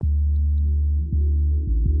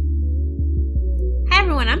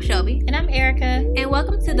everyone, I'm Shelby. And I'm Erica. And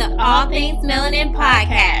welcome to the All Things Melanin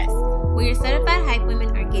Podcast, where your certified hype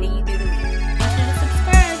women are getting you through the week. Be sure to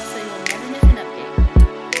subscribe so you'll never miss an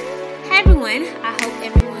update. Hi everyone, I hope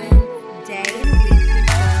everyone's day and week is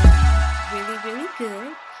going really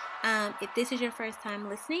good. If this is your first time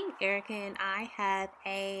listening, Erica and I have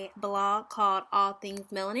a blog called All Things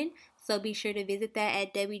Melanin. So be sure to visit that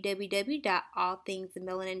at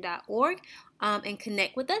www.allthingsmelanin.org and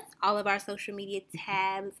connect with us. All of our social media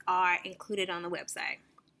tabs are included on the website.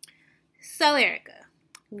 So Erica,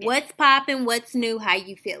 what's poppin'? What's new? How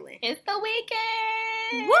you feeling? It's the weekend.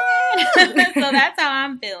 Woo! So that's how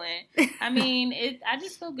I'm feeling. I mean, I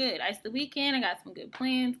just feel good. It's the weekend. I got some good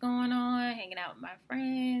plans going on, hanging out with my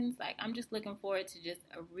friends. Like, I'm just looking forward to just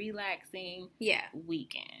a relaxing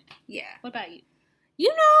weekend. Yeah. What about you? You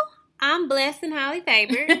know, I'm blessed and highly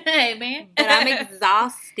favored. Hey, man. But I'm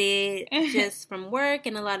exhausted just from work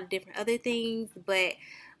and a lot of different other things. But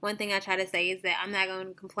one thing I try to say is that I'm not going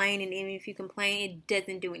to complain. And even if you complain, it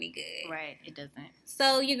doesn't do any good. Right. It doesn't.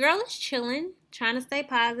 So your girl is chilling, trying to stay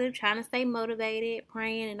positive, trying to stay motivated,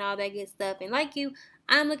 praying and all that good stuff. And like you,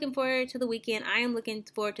 I'm looking forward to the weekend. I am looking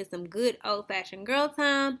forward to some good old-fashioned girl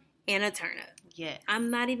time and a turn-up. Yes. I'm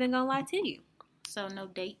not even going to lie to you. So no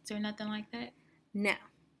dates or nothing like that? No.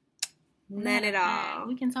 None at all.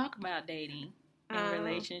 We can talk about dating and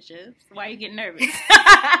relationships. Why are you getting nervous?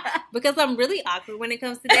 Because I'm really awkward when it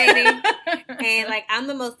comes to dating. And, like, I'm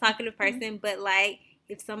the most talkative person. But, like,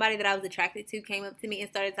 if somebody that I was attracted to came up to me and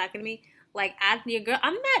started talking to me, like, your girl,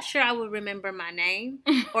 I'm not sure I would remember my name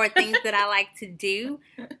or things that I like to do.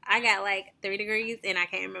 I got, like, 3 degrees and I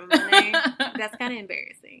can't remember my name. That's kind of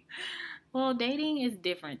embarrassing. Well, dating is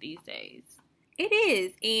different these days. It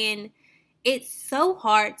is. And it's so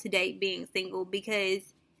hard to date being single because,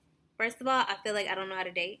 first of all, I feel like I don't know how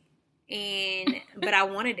to date. But I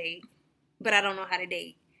want to date, but I don't know how to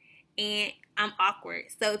date. And I'm awkward.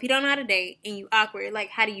 So if you don't know how to date and you awkward, like,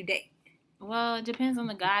 how do you date? Well, it depends on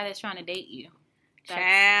the guy that's trying to date you.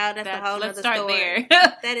 Child, that's a whole other story. Let's start there.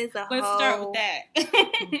 That is a Let's start with that.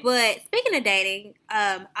 But speaking of dating,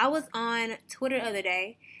 I was on Twitter the other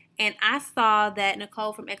day, and I saw that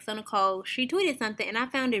Nicole from XO Nicole, she tweeted something, and I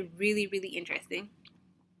found it really, really interesting.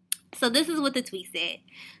 So this is what the tweet said.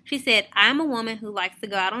 She said, I'm a woman who likes to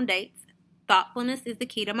go out on dates. Thoughtfulness is the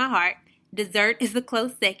key to my heart. Dessert is a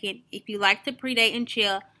close second. If you like to predate and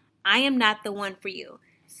chill, I am not the one for you.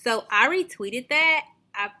 So I retweeted that.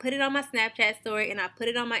 I put it on my Snapchat story and I put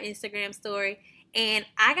it on my Instagram story. And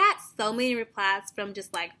I got so many replies from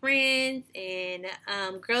just like friends and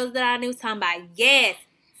girls that I knew talking about, yes,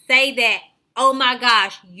 say that. Oh my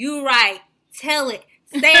gosh, you right. Tell it.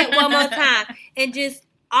 Say it one more time. And just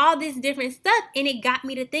all this different stuff. And it got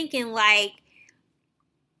me to thinking, like,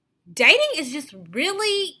 dating is just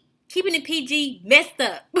really keeping it PG messed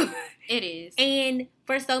up. It is. And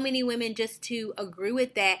for so many women just to agree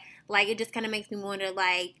with that, like, it just kind of makes me wonder,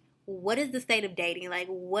 like, what is the state of dating? Like,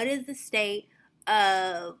 what is the state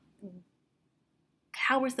of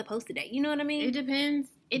how we're supposed to date? You know what I mean? It depends.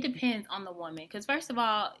 It depends on the woman. Because first of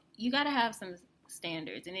all, you got to have some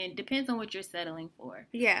standards. And it depends on what you're settling for.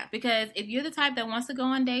 Yeah. Because if you're the type that wants to go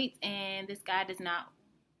on dates and this guy does not,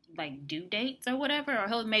 like, do dates or whatever, or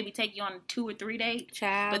he'll maybe take you on 2 or 3 dates,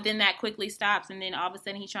 Child. but then that quickly stops, and then all of a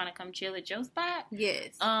sudden he's trying to come chill at your spot.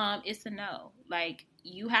 Yes. It's a no. Like,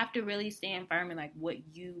 you have to really stand firm in, like, what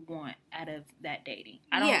you want out of that dating.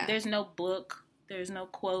 There's no book, there's no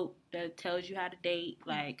quote that tells you how to date.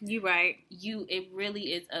 Like, you right. It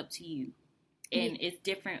really is up to you. And it's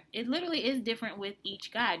different. It literally is different with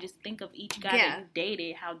each guy. Just think of each guy that you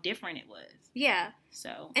dated, how different it was. Yeah.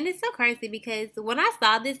 So. And it's so crazy because when I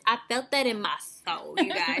saw this, I felt that in my soul,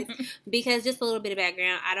 you guys. Because just a little bit of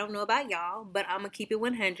background, I don't know about y'all, but I'm going to keep it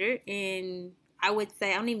 100. And I would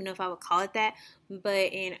say, I don't even know if I would call it that, but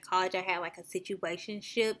in college I had like a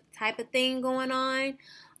situationship type of thing going on.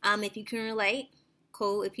 If you can relate,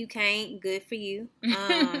 cool. If you can't, good for you.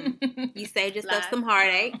 You saved yourself some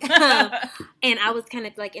heartache. And I was kind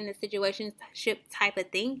of like in the situationship type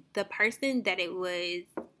of thing. The person that it was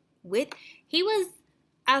with,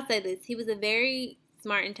 I'll say this, he was a very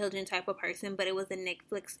smart, intelligent type of person, but it was a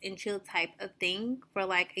Netflix and chill type of thing for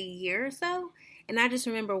like a year or so. And I just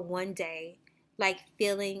remember one day, like,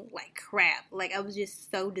 feeling like crap. Like, I was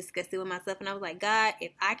just so disgusted with myself. And I was like, God,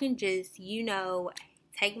 if I can just,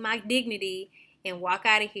 take my dignity and walk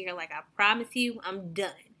out of here, like, I promise you, I'm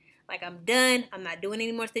done. Like, I'm done. I'm not doing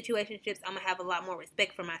any more situationships. I'm going to have a lot more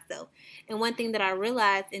respect for myself. And one thing that I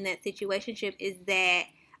realized in that situationship is that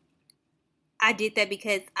I did that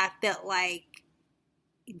because I felt like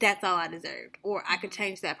that's all I deserved, or I could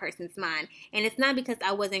change that person's mind. And it's not because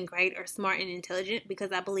I wasn't great or smart and intelligent,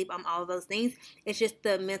 because I believe I'm all of those things. It's just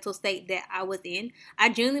the mental state that I was in. I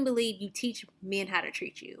genuinely believe you teach men how to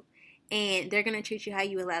treat you, and they're going to treat you how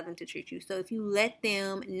you allow them to treat you. So if you let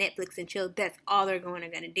them Netflix and chill, that's all they're going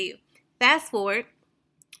to do. Fast forward,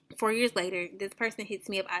 4 years later, this person hits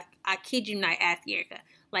me up. I kid you not, asked Erica,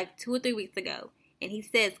 like 2 or 3 weeks ago. And he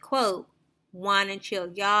says, quote, "Wine and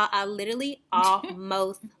chill." Y'all, I literally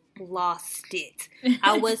almost lost it.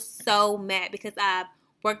 I was so mad because I've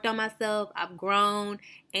worked on myself. I've grown.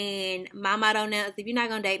 And my motto now is, if you're not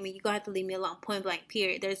going to date me, you're going to have to leave me alone. Point blank,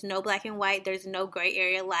 period. There's no black and white. There's no gray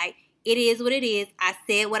area. Like, it is what it is. I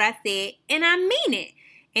said what I said, and I mean it.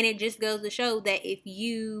 And it just goes to show that if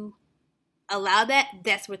you allow that,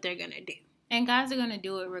 that's what they're going to do. And guys are going to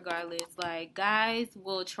do it regardless. Like, guys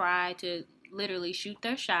will try to literally shoot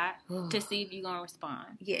their shot to see if you're going to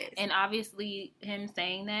respond. Yes. And obviously him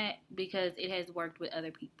saying that because it has worked with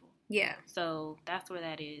other people. Yeah. So that's where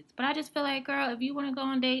that is. But I just feel like, girl, if you want to go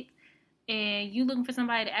on dates and you looking for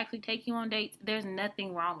somebody to actually take you on dates, there's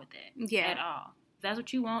nothing wrong with that at all. If that's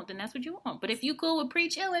what you want, then that's what you want. But if you cool with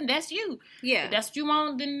pre-chilling, that's you. Yeah. If that's what you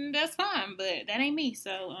want, then that's fine. But that ain't me.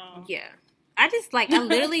 So, yeah. I just, like, I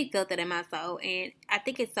literally felt that in my soul. And I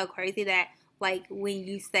think it's so crazy that, like, when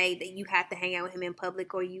you say that you have to hang out with him in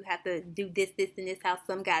public, or you have to do this, and this, how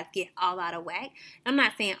some guys get all out of whack. I'm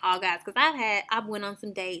not saying all guys, because I've went on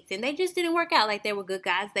some dates and they just didn't work out. Like, they were good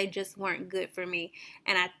guys. They just weren't good for me.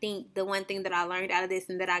 And I think the one thing that I learned out of this,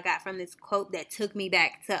 and that I got from this quote that took me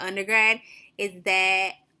back to undergrad, is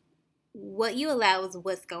that what you allow is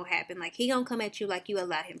what's going to happen. Like, he going to come at you like you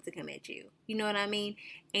allow him to come at you. You know what I mean?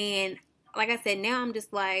 And like I said, now I'm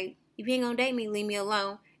just like, if you ain't going to date me, leave me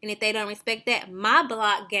alone. And if they don't respect that, my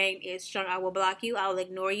block game is strong. I will block you, I will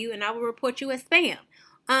ignore you, and I will report you as spam.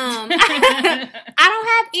 I don't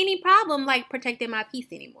have any problem, like, protecting my peace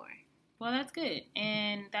anymore. Well, that's good.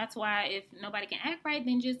 And that's why if nobody can act right,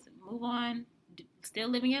 then just move on. Still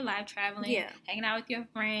living your life, traveling, hanging out with your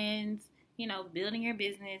friends, you know, building your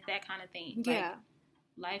business, that kind of thing. Yeah.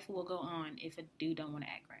 Like, life will go on if a dude don't want to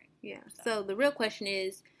act right. Yeah. So the real question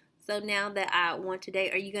is, so now that I want to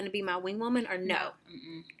date, are you going to be my wing woman or no?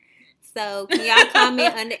 Mm-mm. So can y'all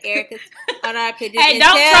comment under Erica's on our pictures? Hey,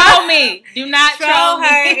 don't troll me. Do not troll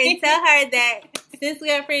her and tell her that since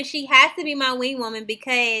we are friends, she has to be my wing woman,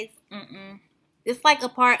 because it's like a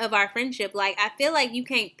part of our friendship. Like, I feel like you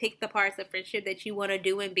can't pick the parts of friendship that you want to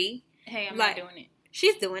do and be. Hey, I'm not doing it.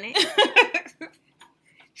 She's doing it.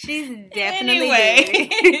 She's definitely doing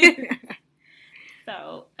it.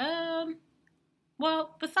 So,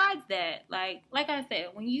 well, besides that, like I said,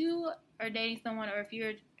 when you are dating someone, or if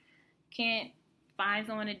you can't find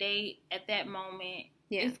someone to date at that moment,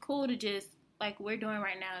 it's cool to just, like we're doing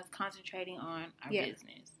right now, is concentrating on our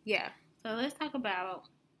business. Yeah. So let's talk about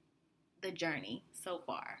the journey so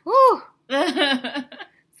far. Woo!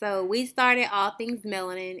 So we started All Things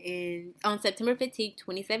Melanin on September 15th,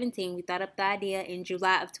 2017. We thought up the idea in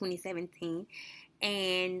July of 2017.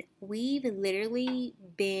 And we've literally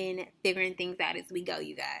been figuring things out as we go,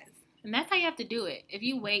 you guys. And that's how you have to do it. If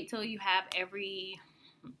you wait till you have every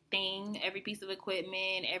piece of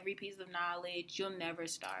equipment, every piece of knowledge, you'll never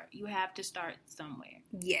start. You have to start somewhere.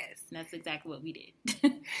 Yes. And that's exactly what we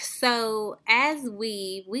did. So as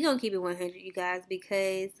we gonna keep it 100, you guys,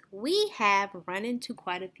 because we have run into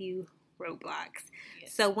quite a few roadblocks.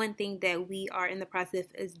 Yes. So one thing that we are in the process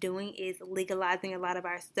of doing is legalizing a lot of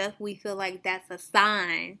our stuff. We feel like that's a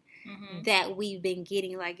sign that we've been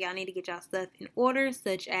getting, like, y'all need to get y'all stuff in order,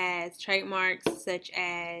 such as trademarks, such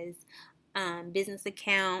as business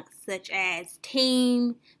accounts, such as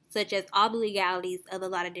team, such as all the legalities of a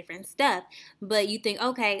lot of different stuff. But you think,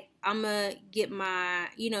 okay, I'm going to get my,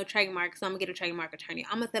 trademark, so I'm going to get a trademark attorney.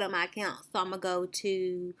 I'm going to set up my account, so I'm going to go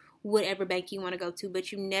to whatever bank you want to go to.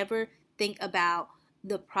 But you never think about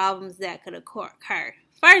the problems that could occur.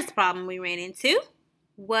 First problem we ran into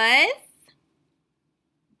was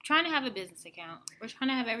trying to have a business account. We're trying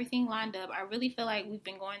to have everything lined up. I really feel like we've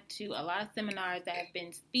been going to a lot of seminars that have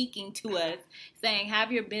been speaking to us, saying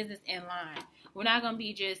have your business in line. We're not going to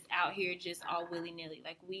be just out here just all willy-nilly.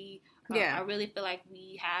 Like, I really feel like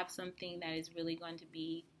we have something that is really going to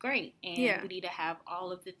be great. And we need to have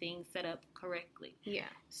all of the things set up correctly. Yeah.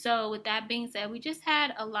 So with that being said, we just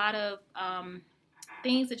had a lot of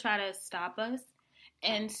things to try to stop us.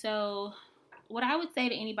 And so what I would say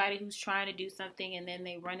to anybody who's trying to do something and then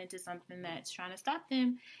they run into something that's trying to stop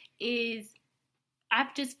them is, I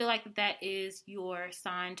just feel like that is your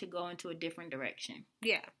sign to go into a different direction.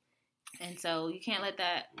 Yeah. And so you can't let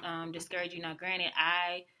that discourage you. Now, granted,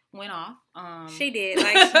 I went off. She did.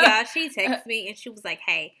 Like, she texted me and she was like,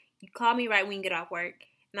 hey, you call me right when you get off work.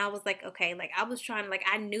 And I was like, okay. Like, I was trying, like,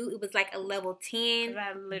 I knew it was like a level 10,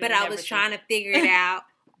 but I was trying to figure it out.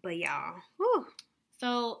 But y'all, whew.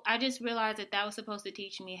 So I just realized that was supposed to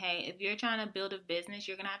teach me, hey, if you're trying to build a business,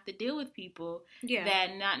 you're going to have to deal with people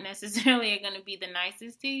that not necessarily are going to be the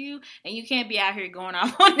nicest to you. And you can't be out here going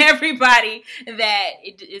off on everybody that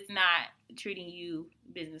it's not treating you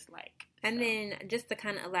business-like. And then just to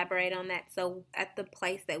kind of elaborate on that, so at the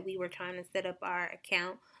place that we were trying to set up our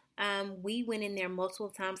account, we went in there multiple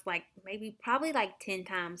times, probably 10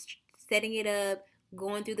 times, setting it up,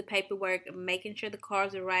 going through the paperwork, making sure the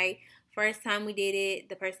cards are right. First time we did it,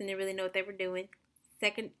 the person didn't really know what they were doing.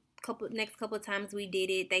 Next couple of times we did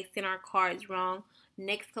it, they sent our cards wrong.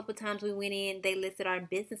 Next couple of times we went in, they listed our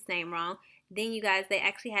business name wrong. Then you guys, they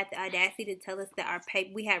actually had the audacity to tell us that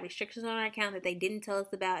we had restrictions on our account that they didn't tell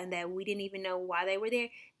us about and that we didn't even know why they were there.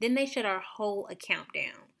 Then they shut our whole account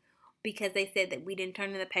down because they said that we didn't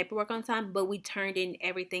turn in the paperwork on time, but we turned in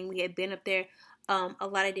everything. We had been up there a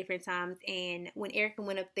lot of different times, and when Erica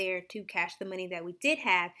went up there to cash the money that we did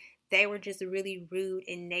have, they were just really rude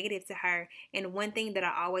and negative to her. And one thing that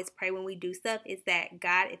I always pray when we do stuff is that,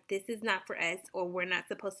 God, if this is not for us or we're not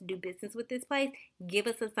supposed to do business with this place, give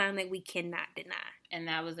us a sign that we cannot deny. And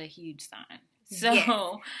that was a huge sign.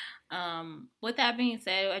 So, with that being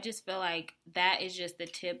said, I just feel like that is just the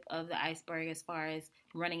tip of the iceberg as far as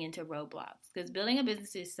running into roadblocks. Because building a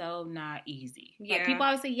business is so not easy. Yeah. Like, people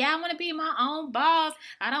always say, I want to be my own boss.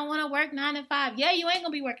 I don't want to work 9 to 5. Yeah, you ain't going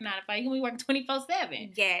to be working 9 to 5. You're going to be working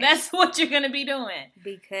 24/7. Yeah. That's what you're going to be doing.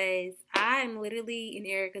 Because I'm literally in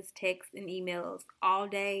Erica's texts and emails all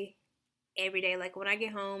day, every day. Like, when I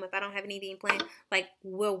get home, if I don't have anything planned, like,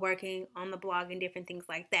 we're working on the blog and different things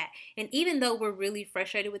like that. And even though we're really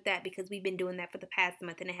frustrated with that because we've been doing that for the past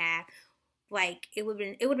month and a half, like, it would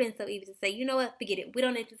have been so easy to say, you know what, forget it. We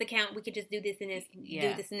don't need this account. We could just do this and this,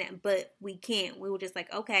 do this and that. But we can't. We were just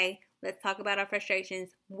like, okay, let's talk about our frustrations.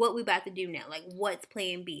 What we about to do now? Like, what's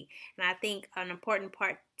plan B? And I think an important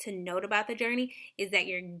part to note about the journey is that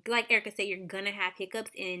you're, like Erica said, you're going to have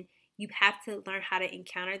hiccups, and you have to learn how to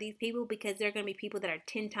encounter these people because there are going to be people that are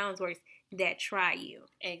 10 times worse that try you.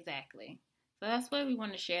 Exactly. So that's why we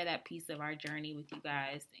want to share that piece of our journey with you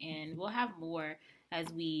guys. And we'll have more as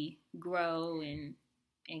we grow and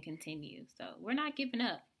continue. So we're not giving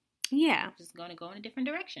up. Yeah. We're just going to go in a different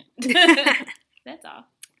direction. That's all.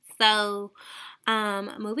 So,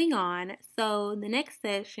 moving on. So the next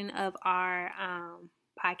section of our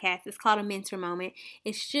podcast is called a mentor moment.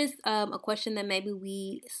 It's just a question that maybe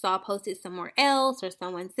we saw posted somewhere else or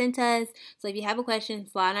someone sent us. So if you have a question,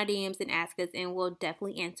 slide in our DMs and ask us, and we'll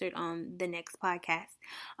definitely answer it on the next podcast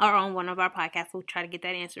or on one of our podcasts. We'll try to get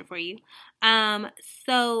that answer for you.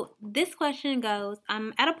 So this question goes,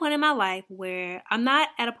 I'm at a point in my life where I'm not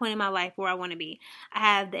at a point in my life where I want to be. I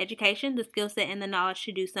have the education, the skill set, and the knowledge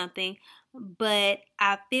to do something, but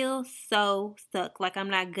I feel so stuck, like I'm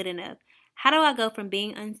not good enough. How do I go from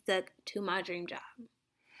being unstuck to my dream job?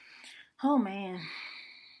 Oh, man.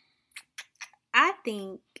 I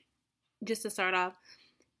think, just to start off,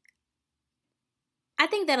 I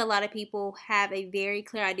think that a lot of people have a very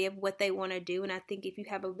clear idea of what they want to do. And I think if you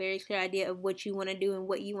have a very clear idea of what you want to do and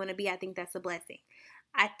what you want to be, I think that's a blessing.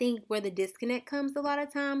 I think where the disconnect comes a lot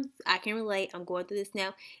of times, I can relate, I'm going through this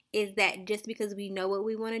now, is that just because we know what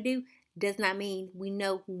we want to do does not mean we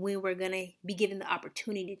know when we're going to be given the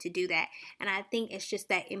opportunity to do that. And I think it's just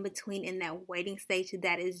that in between, in that waiting stage,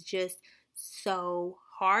 that is just so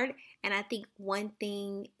hard. And I think one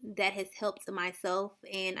thing that has helped myself,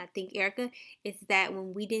 and I think Erica, is that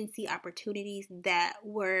when we didn't see opportunities that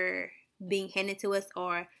were being handed to us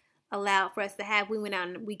or allowed for us to have, we went out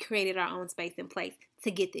and we created our own space and place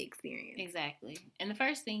to get the experience. Exactly. And the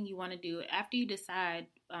first thing you want to do after you decide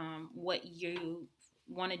what you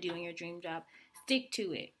want to do in your dream job, stick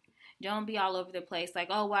to it. Don't be all over the place like,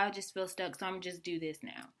 oh, well, I just feel stuck, so I'm going to just do this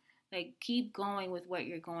now. Like, keep going with what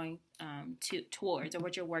you're going towards or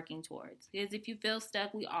what you're working towards. Because if you feel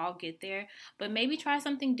stuck, we all get there. But maybe try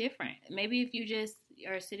something different. Maybe if you just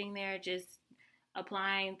are sitting there just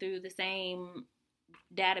applying through the same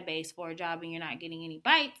database for a job and you're not getting any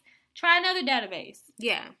bites, try another database.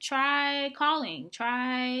 Yeah. Try calling.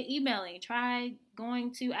 Try emailing. Try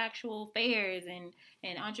going to actual fairs and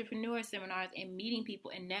entrepreneur seminars and meeting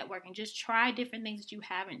people and networking. Just try different things that you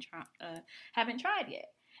haven't tried yet.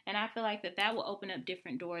 And I feel like that will open up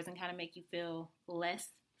different doors and kind of make you feel less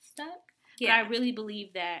stuck. Yeah. But I really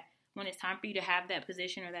believe that when it's time for you to have that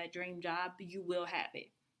position or that dream job, you will have it.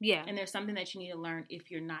 Yeah. And there's something that you need to learn if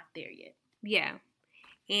you're not there yet. Yeah.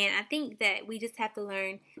 And I think that we just have to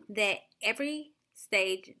learn that every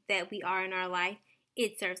stage that we are in our life,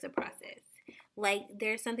 it serves a process. Like,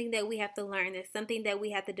 there's something that we have to learn. There's something that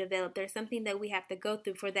we have to develop. There's something that we have to go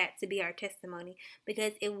through for that to be our testimony.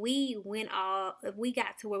 Because if we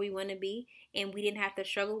got to where we want to be and we didn't have to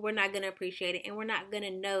struggle, we're not going to appreciate it. And we're not going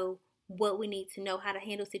to know what we need to know, how to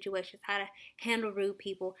handle situations, how to handle rude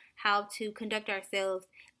people, how to conduct ourselves,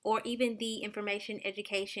 or even the information,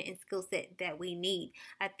 education, and skill set that we need.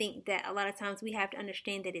 I think that a lot of times we have to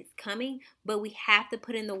understand that it's coming, but we have to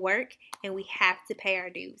put in the work and we have to pay our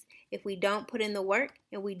dues. If we don't put in the work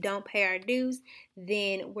and we don't pay our dues,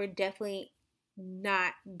 then we're definitely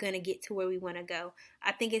not going to get to where we want to go.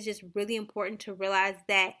 I think it's just really important to realize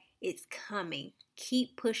that it's coming.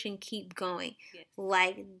 Keep pushing, keep going. Yes.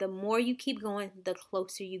 Like, the more you keep going, the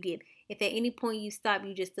closer you get. If at any point you stop,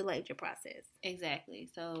 you just delayed your process. Exactly.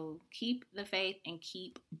 So keep the faith and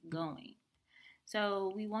keep going.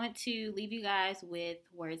 So we want to leave you guys with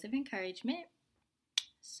words of encouragement.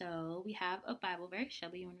 So we have a Bible verse.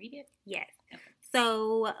 Shelby, you want to read it? Yes. Okay.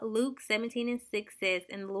 So Luke 17:6 says,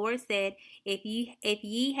 "And the Lord said, if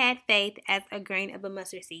ye had faith as a grain of a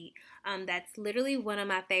mustard seed." That's literally one of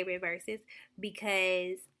my favorite verses,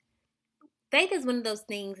 because faith is one of those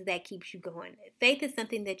things that keeps you going. Faith is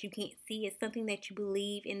something that you can't see. It's something that you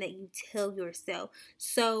believe and that you tell yourself.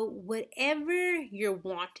 So whatever you're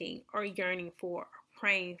wanting or yearning for or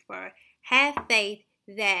praying for, have faith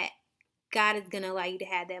that God is going to allow you to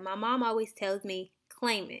have that. My mom always tells me,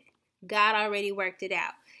 claim it. God already worked it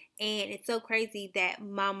out. And it's so crazy that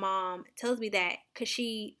my mom tells me that, because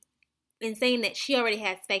in saying that, she already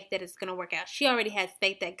has faith that it's going to work out. She already has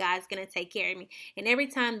faith that God's going to take care of me. And every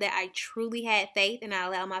time that I truly had faith and I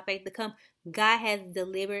allow my faith to come, God has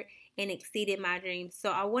delivered and exceeded my dreams. So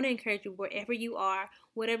I want to encourage you, wherever you are,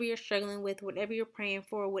 whatever you're struggling with, whatever you're praying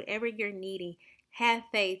for, whatever you're needing, have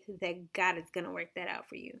faith that God is going to work that out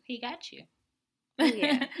for you. He got you.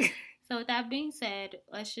 Yeah. So with that being said,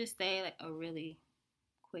 let's just say like a really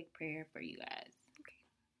quick prayer for you guys. Okay.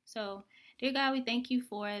 So, dear God, we thank you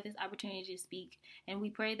for this opportunity to speak, and we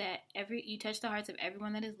pray that you touch the hearts of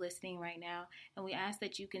everyone that is listening right now, and we ask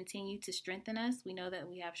that you continue to strengthen us. We know that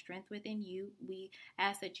we have strength within you. We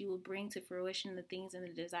ask that you will bring to fruition the things and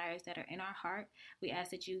the desires that are in our heart. We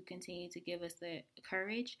ask that you continue to give us the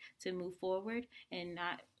courage to move forward and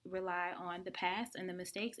not rely on the past and the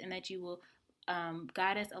mistakes, and that you will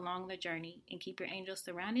guide us along the journey and keep your angels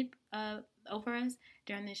surrounded over us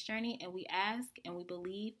during this journey. And we ask and we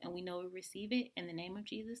believe and we know we receive it in the name of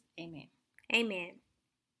Jesus. Amen. Amen.